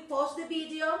you will pause the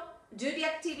video, do the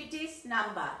activities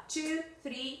number 2,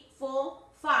 3, 4,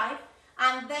 5,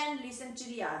 and then listen to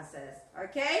the answers.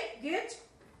 Okay, good?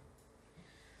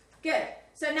 Good.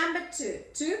 So number 2,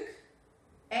 took,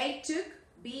 A, took,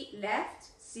 B, left,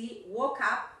 C, woke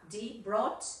up, D,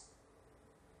 brought,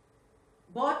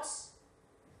 bought,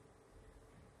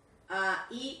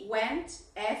 E, went,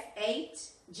 F, ate,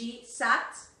 G,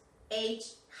 sat, H,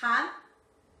 had,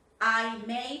 I,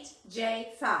 made,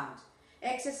 J, found.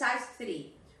 Exercise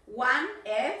 3. 1,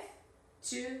 F,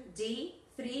 2, D,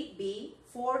 3, B,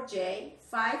 4, J,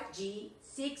 5, G,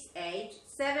 6, H,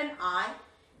 7, I,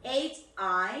 8,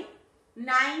 I,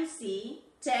 9, C,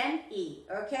 10, E.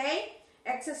 Okay?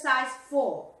 Exercise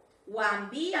 4. 1,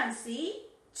 B and C,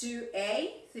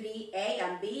 2A, 3A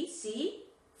and B, C,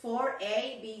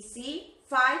 4A, B, C,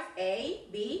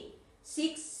 5A, B,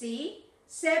 6C,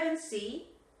 7C,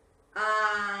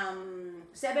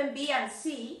 7B and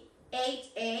C,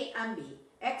 8A and B.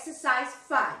 Exercise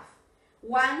 5.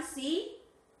 1C,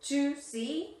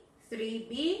 2C,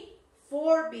 3B,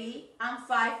 4B and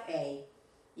 5A.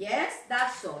 Yes,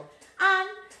 that's all. And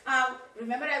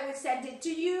remember, I will send it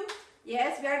to you.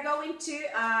 Yes, we are going to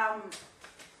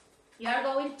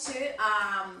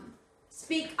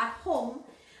speak at home.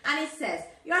 And it says,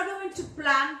 you are going to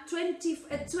plan a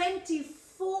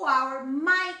 24-hour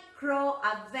micro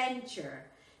adventure.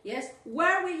 Yes,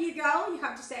 where will you go? You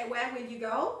have to say, where will you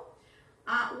go?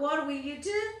 What will you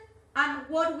do? And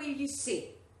what will you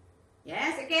see?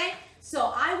 Yes, okay?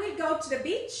 So I will go to the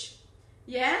beach.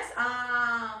 Yes,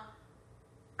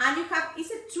 and you have,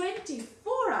 it's a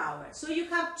 24 hours. So you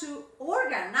have to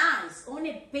organize on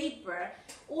a paper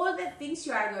all the things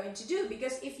you are going to do.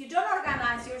 Because if you don't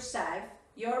organize yourself,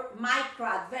 your micro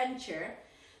adventure,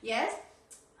 yes,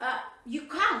 you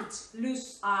can't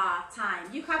lose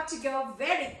time. You have to go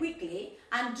very quickly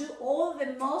and do all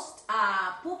the most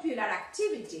popular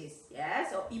activities,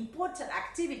 yes, or important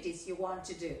activities you want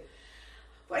to do.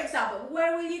 For example,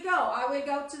 where will you go? I will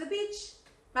go to the beach.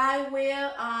 I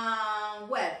will,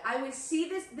 I will see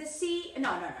the sea.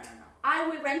 No. I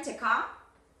will rent a car.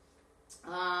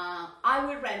 I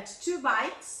will rent 2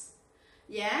 bikes.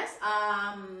 Yes.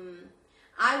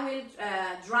 I will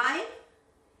drive,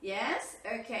 yes,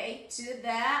 okay, to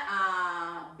the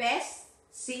best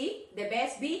sea, the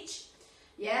best beach,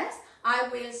 yes. I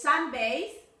will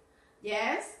sunbathe,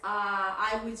 yes.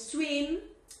 I will swim.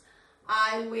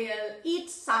 I will eat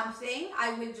something.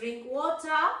 I will drink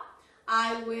water.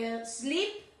 I will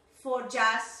sleep for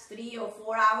just 3 or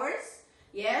 4 hours,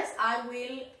 yes. I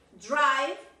will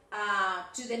drive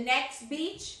to the next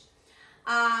beach.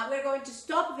 We're going to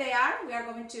stop there. We are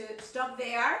going to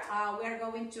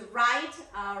ride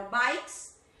our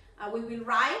bikes. We will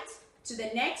ride to the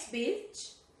next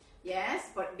beach. Yes,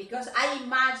 but because I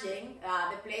imagine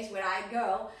the place where I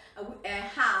go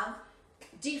have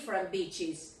different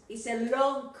beaches. It's a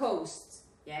long coast.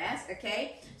 Yes,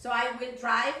 okay. So I will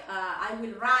drive. I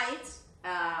will ride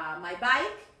my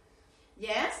bike.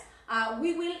 Yes.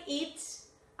 We will eat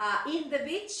in the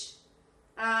beach.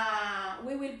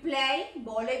 We will play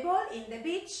volleyball in the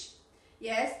beach.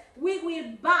 Yes, we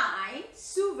will buy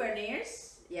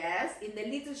souvenirs. Yes, in the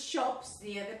little shops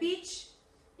near the beach.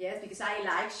 Yes, because I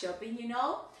like shopping, you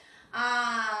know.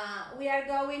 We are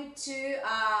going to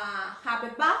have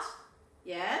a bath.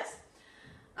 Yes.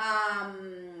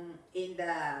 We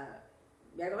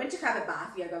are going to have a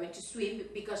bath. We are going to swim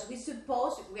because we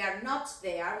suppose we are not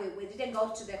there. We didn't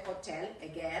go to the hotel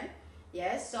again.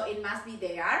 Yes, so it must be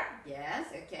there. Yes,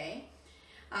 okay.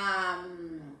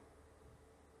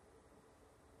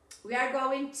 We are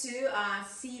going to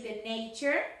see the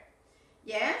nature.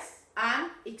 Yes,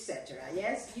 and etc.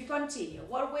 Yes, you continue.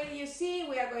 What will you see?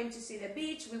 We are going to see the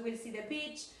beach. We will see the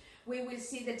beach. We will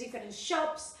see the different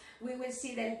shops. We will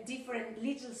see the different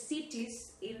little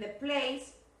cities in the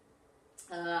place.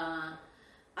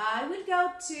 I will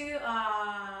go to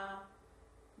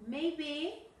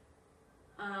maybe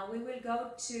we will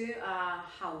go to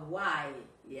Hawaii.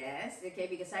 Yes, okay,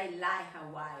 because I like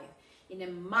Hawaii in a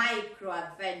micro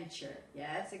adventure.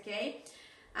 Yes, okay.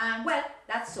 Well,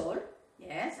 that's all.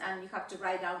 Yes, and you have to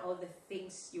write down all the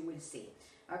things you will see.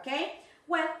 Okay.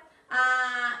 Well,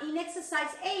 in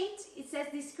exercise 8, it says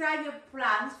describe your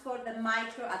plans for the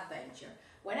micro adventure.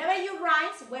 Whenever you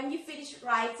write, when you finish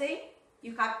writing,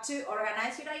 you have to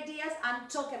organize your ideas and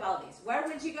talk about this. Where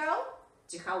will you go?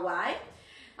 To Hawaii.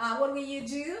 What will you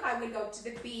do? I will go to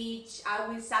the beach. I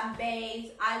will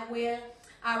sunbathe. I will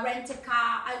rent a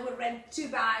car. I will rent 2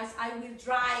 bikes. I will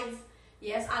drive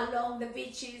yes, along the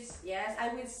beaches, yes, I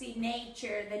will see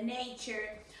nature, the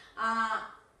nature,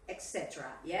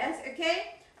 etc. Yes,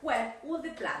 okay? Well, all the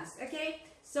plans, okay?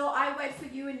 So I wait for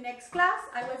you in next class.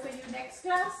 I wait for you next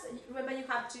class. Remember, you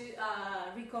have to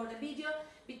record a video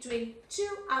between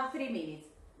 2 and 3 minutes.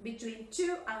 Between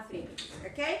 2 and 3 minutes,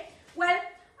 okay? Well,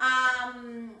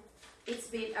 it's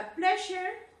been a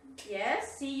pleasure.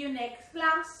 Yes, see you next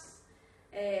class.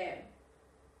 I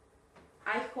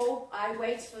hope I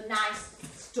wait for nice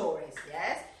stories,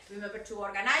 yes? Remember to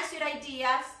organize your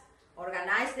ideas,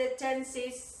 organize the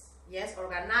tenses, yes,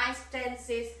 organize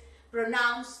tenses,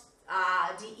 pronounce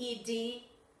the ED,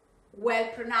 well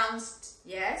pronounced,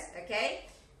 yes, okay?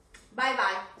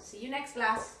 Bye-bye. See you next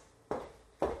class.